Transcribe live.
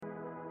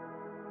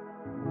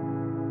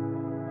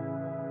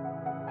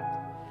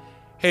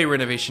Hey,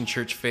 Renovation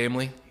Church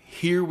family.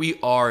 Here we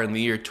are in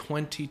the year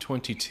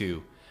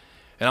 2022.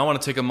 And I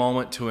want to take a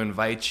moment to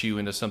invite you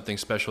into something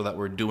special that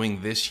we're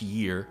doing this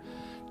year,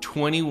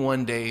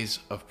 21 days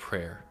of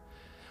prayer.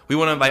 We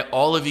want to invite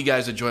all of you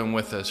guys to join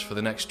with us for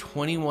the next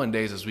 21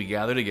 days as we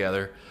gather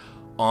together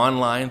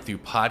online through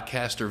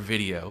podcast or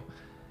video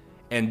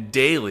and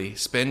daily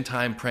spend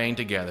time praying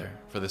together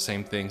for the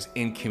same things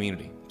in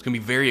community. It's going to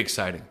be very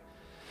exciting.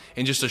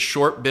 In just a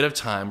short bit of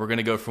time, we're going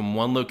to go from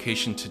one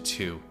location to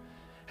two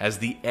as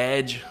the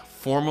Edge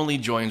formally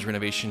joins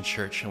Renovation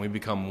Church and we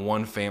become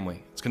one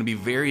family. It's going to be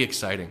very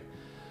exciting.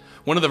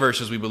 One of the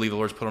verses we believe the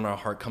Lord's put on our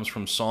heart comes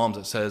from Psalms.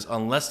 It says,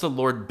 "Unless the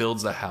Lord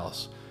builds the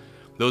house,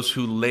 those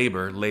who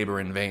labor, labor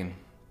in vain."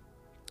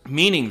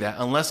 Meaning that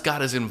unless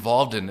God is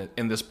involved in it,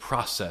 in this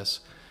process,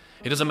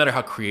 it doesn't matter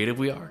how creative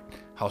we are,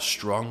 how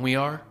strong we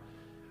are,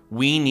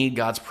 we need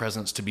God's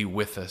presence to be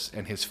with us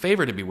and His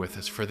favor to be with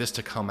us for this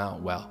to come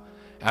out well.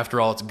 After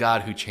all, it's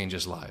God who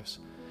changes lives.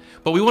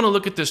 But we want to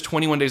look at this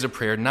 21 days of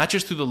prayer, not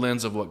just through the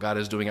lens of what God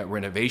is doing at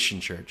Renovation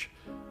Church,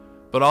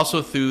 but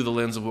also through the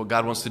lens of what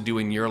God wants to do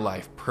in your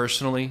life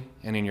personally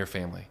and in your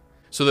family.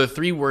 So the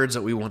three words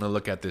that we want to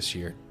look at this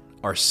year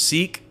are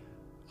seek,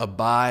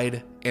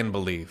 abide, and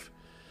believe.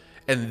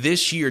 And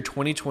this year,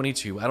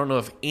 2022, I don't know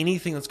of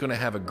anything that's going to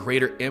have a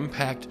greater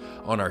impact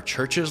on our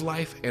church's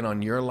life and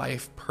on your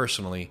life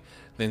personally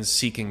than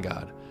seeking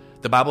God.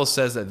 The Bible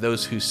says that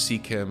those who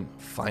seek Him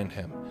find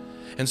Him.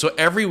 And so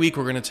every week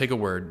we're going to take a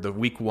word. The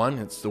week 1,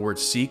 it's the word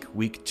seek.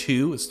 Week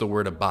 2, it's the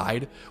word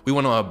abide. We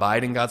want to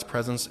abide in God's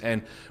presence.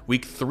 And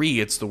week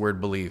 3, it's the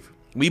word believe.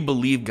 We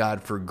believe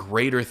God for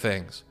greater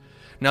things.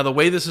 Now, the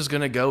way this is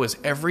going to go is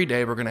every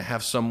day we're going to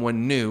have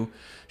someone new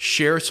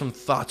share some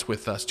thoughts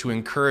with us to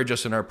encourage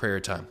us in our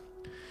prayer time.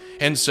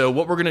 And so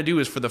what we're going to do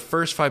is for the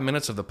first 5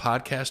 minutes of the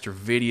podcast or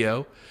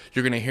video,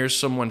 you're going to hear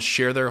someone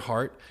share their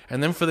heart.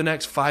 And then for the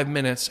next 5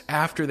 minutes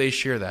after they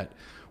share that,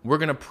 we're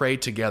going to pray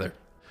together.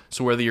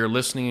 So whether you're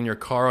listening in your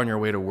car on your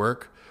way to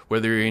work,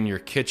 whether you're in your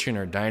kitchen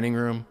or dining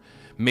room,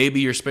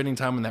 maybe you're spending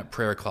time in that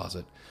prayer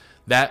closet,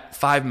 that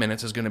 5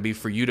 minutes is going to be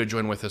for you to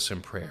join with us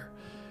in prayer.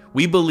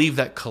 We believe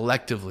that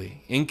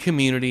collectively, in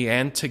community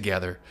and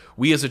together,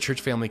 we as a church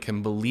family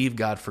can believe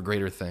God for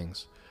greater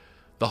things.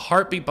 The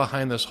heartbeat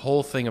behind this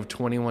whole thing of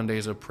 21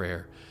 days of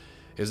prayer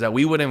is that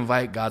we would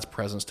invite God's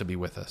presence to be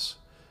with us.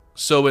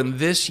 So in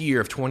this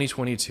year of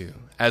 2022,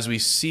 as we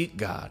seek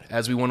God,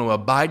 as we want to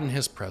abide in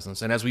His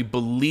presence, and as we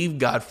believe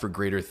God for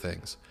greater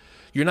things,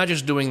 you're not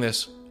just doing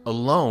this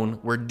alone,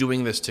 we're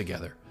doing this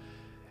together.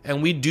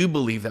 And we do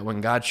believe that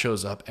when God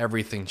shows up,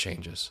 everything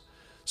changes.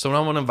 So I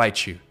want to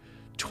invite you,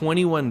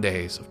 21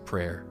 days of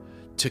prayer,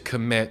 to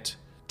commit,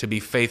 to be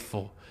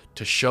faithful,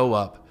 to show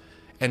up,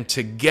 and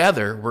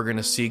together we're going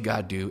to see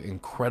God do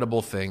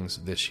incredible things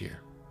this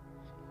year.